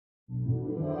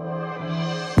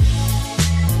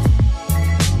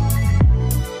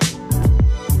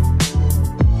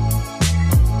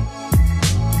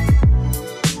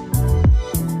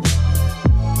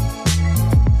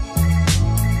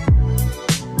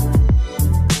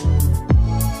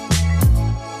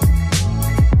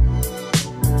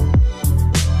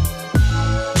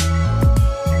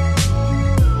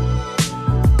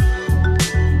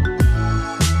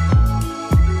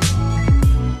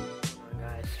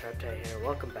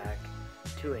Welcome back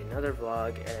to another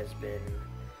vlog. It has been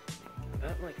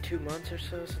about like 2 months or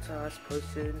so since I last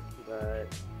posted, but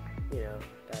you know,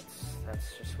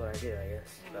 that's just what I do, I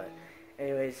guess. But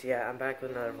anyways, yeah, I'm back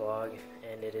with another vlog,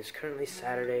 and it is currently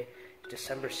Saturday,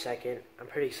 December 2nd. I'm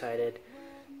pretty excited.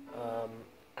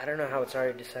 I don't know how it's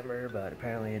already December, but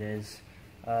apparently it is.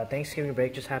 Thanksgiving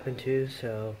break just happened too,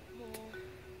 so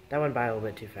that went by a little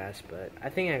bit too fast, but I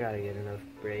think I gotta get enough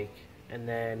break. And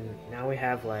then now we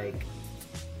have like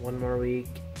 1 more week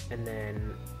and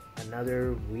then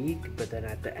another week, but then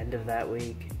at the end of that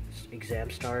week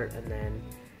exams start, and then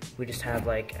we just have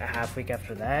like a half week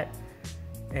after that,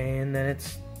 and then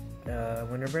it's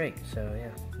winter break. So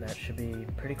yeah, that should be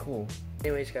pretty cool.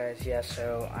 Anyways guys, yeah,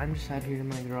 so I'm just out here in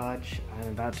my garage. I'm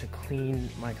about to clean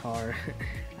my car.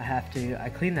 I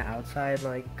cleaned the outside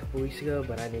like a couple weeks ago,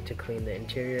 but I need to clean the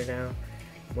interior now.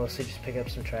 Mostly just pick up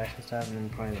some trash and stuff, and then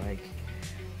probably like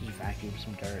just vacuum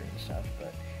some dirt and stuff.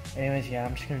 But anyways, yeah,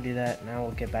 I'm just gonna do that. Now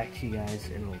we'll get back to you guys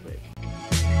in a little bit.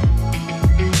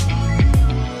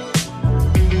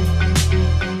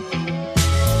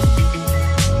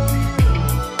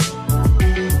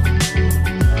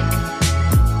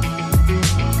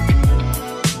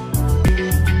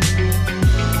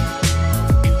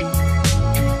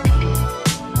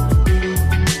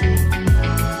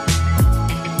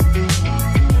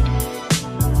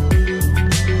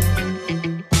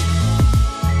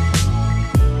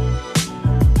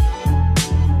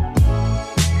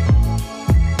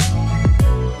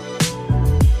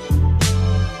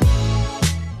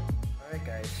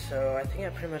 So I think I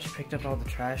pretty much picked up all the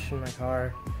trash in my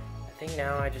car. I think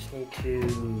now I just need to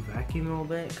vacuum a little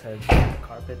bit because the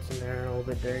carpets in there are a little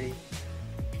bit dirty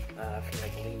from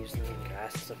like leaves and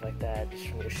grass and stuff like that, just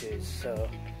from your shoes. So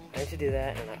I need to do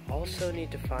that, and I also need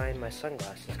to find my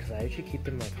sunglasses because I usually keep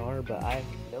them in my car, but I have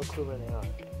no clue where they are.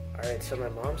 Alright, so my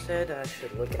mom said I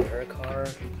should look in her car,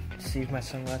 see if my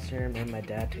sunglasses are, maybe my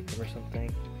dad took them or something.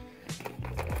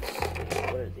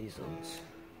 What are these ones?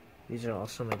 These are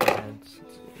also my dad's.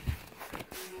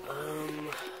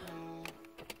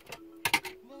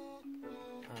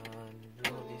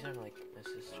 No, these are like my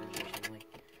sister's or something.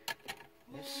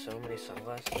 There's so many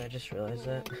sunglasses, I just realized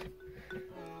that.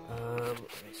 Let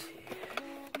me see.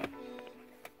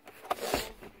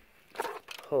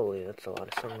 Holy, that's a lot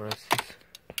of sunglasses.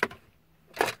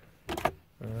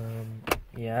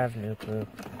 Yeah, I have no clue.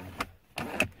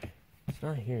 It's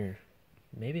not here.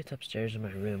 Maybe it's upstairs in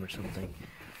my room or something.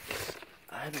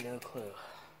 I have no clue.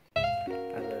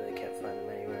 I literally can't find them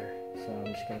anywhere, so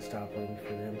I'm just gonna stop looking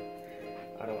for them.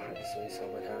 I don't want to waste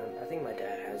all my time. I think my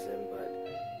dad has them, but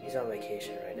he's on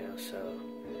vacation right now, so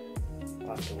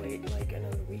I'll have to wait like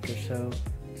another week or so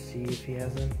to see if he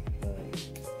has them. But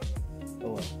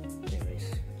oh well.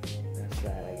 Anyways, that's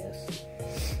that, I guess.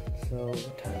 So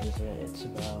what time is it? It's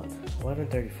about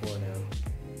 11:34 now.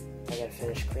 I gotta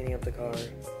finish cleaning up the car,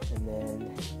 and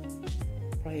then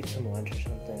probably eat some lunch or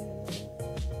something, and then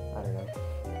I don't know,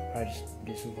 probably just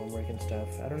do some homework and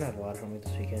stuff. I don't have a lot of homework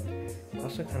this weekend. I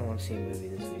also kind of want to see a movie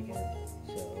this weekend,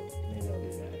 so maybe I'll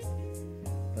do that.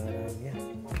 But yeah,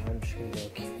 I'm just gonna go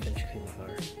finish cleaning the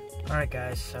car. Alright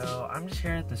guys, so I'm just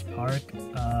here at this park.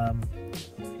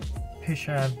 Pretty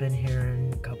sure I've been here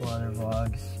in a couple other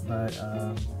vlogs, but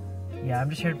yeah, I'm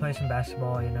just here to play some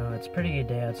basketball. You know, it's a pretty good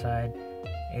day outside.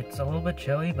 It's a little bit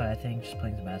chilly, but I think just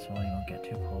playing some basketball, you won't get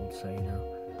too cold, so you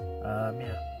know.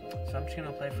 Yeah. So I'm just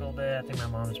gonna play for a little bit. I think my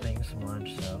mom's making some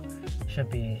lunch, so it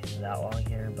shouldn't be that long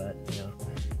here, but you know,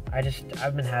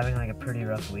 I've been having like a pretty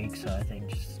rough week, so I think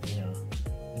just, you know,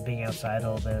 being outside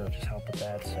a little bit will just help with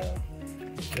that. So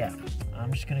yeah,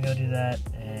 I'm just gonna go do that,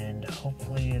 and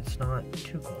hopefully it's not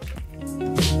too cold.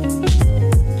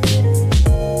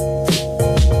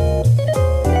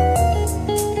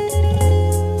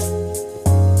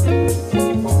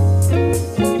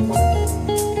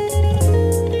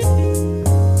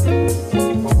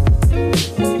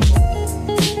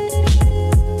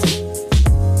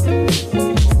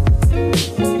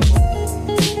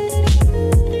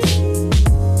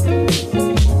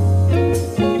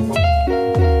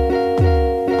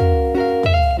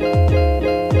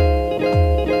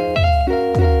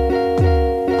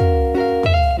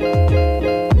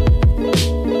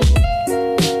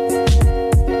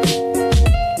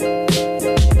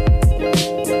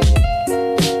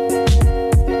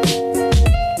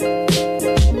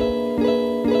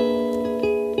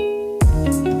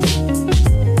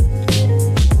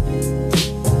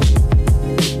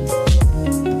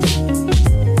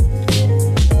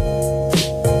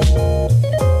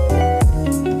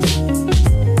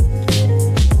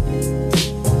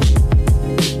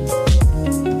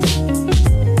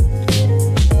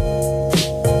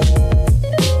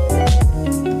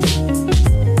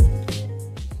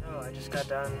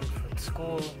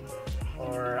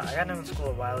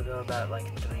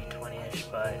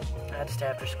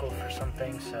 after school for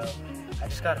something, so I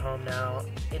just got home now.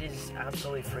 It is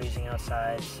absolutely freezing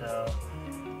outside, so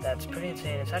that's pretty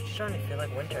insane. It's actually starting to feel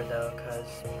like winter though,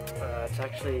 because it's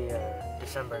actually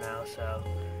December now, so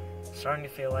it's starting to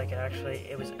feel like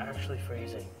it was actually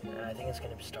freezing, and I think it's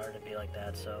going to start to be like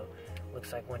that, so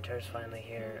looks like winter is finally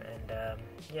here. And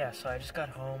yeah, so I just got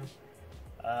home.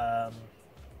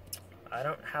 I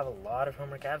don't have a lot of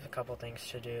homework. I have a couple things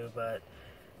to do, but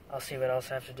I'll see what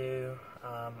else I have to do.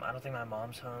 I don't think my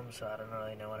mom's home, so I don't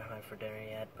really know what I'm having for dinner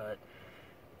yet, but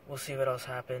we'll see what else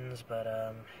happens. But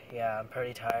yeah, I'm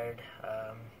pretty tired.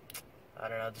 I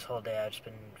don't know, this whole day I've just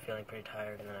been feeling pretty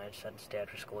tired, and then I just had to stay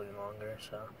after school even longer,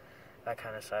 so that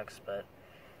kind of sucks. But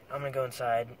I'm going to go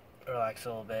inside, relax a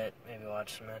little bit, maybe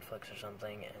watch some Netflix or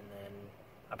something, and then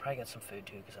I'll probably get some food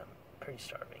too, because I'm pretty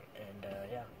starving. And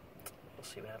yeah, we'll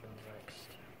see what happens next.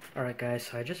 Alright guys,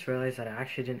 so I just realized that I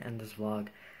actually didn't end this vlog.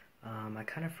 I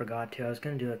kind of forgot to. I was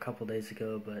going to do it a couple days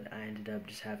ago, but I ended up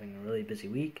just having a really busy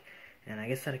week, and I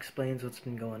guess that explains what's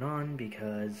been going on,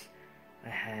 because I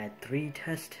had 3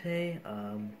 tests today.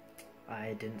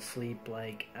 I didn't sleep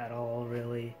like at all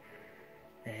really,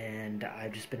 and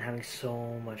I've just been having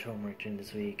so much homework during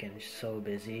this week, and it's so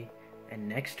busy. And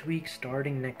next week,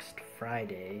 starting next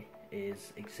Friday,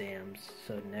 is exams.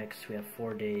 So next we have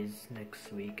 4 days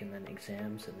next week, and then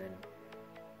exams, and then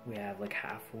we have like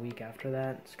half a week after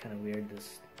that. It's kind of weird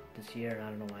this year. I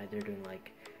don't know why they're doing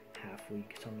like half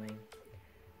week or something,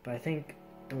 but I think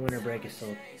the winter break is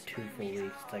still 2 full weeks.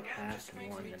 It's like half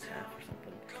and 1 and half or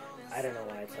something. I don't know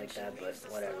why it's like that, but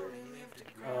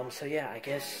whatever. So yeah, I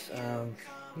guess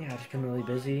yeah, I've just been really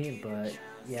busy, but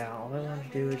yeah, all I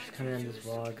wanted to do is just kind of end this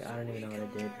vlog. I don't even know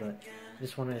what I did, but I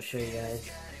just wanted to show you guys.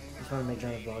 I just want to make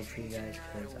another vlog for you guys,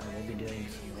 because I will be doing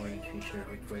some more in the future,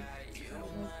 hopefully. I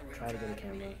will try to get a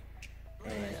camera,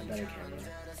 and a better camera.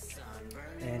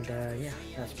 And yeah,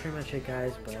 that's pretty much it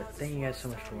guys, but thank you guys so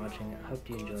much for watching. I hope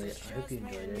you enjoyed it.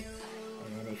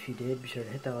 And if you did, be sure to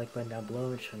hit that like button down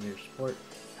below and show me your support.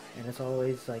 And as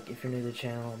always, like, if you're new to the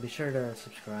channel, be sure to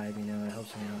subscribe, you know, it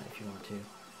helps me out if you want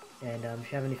to. And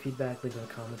if you have any feedback, leave in the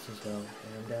comments as well.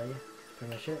 And yeah, that's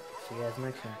pretty much it. See you guys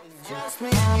next time. Just me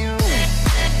and you.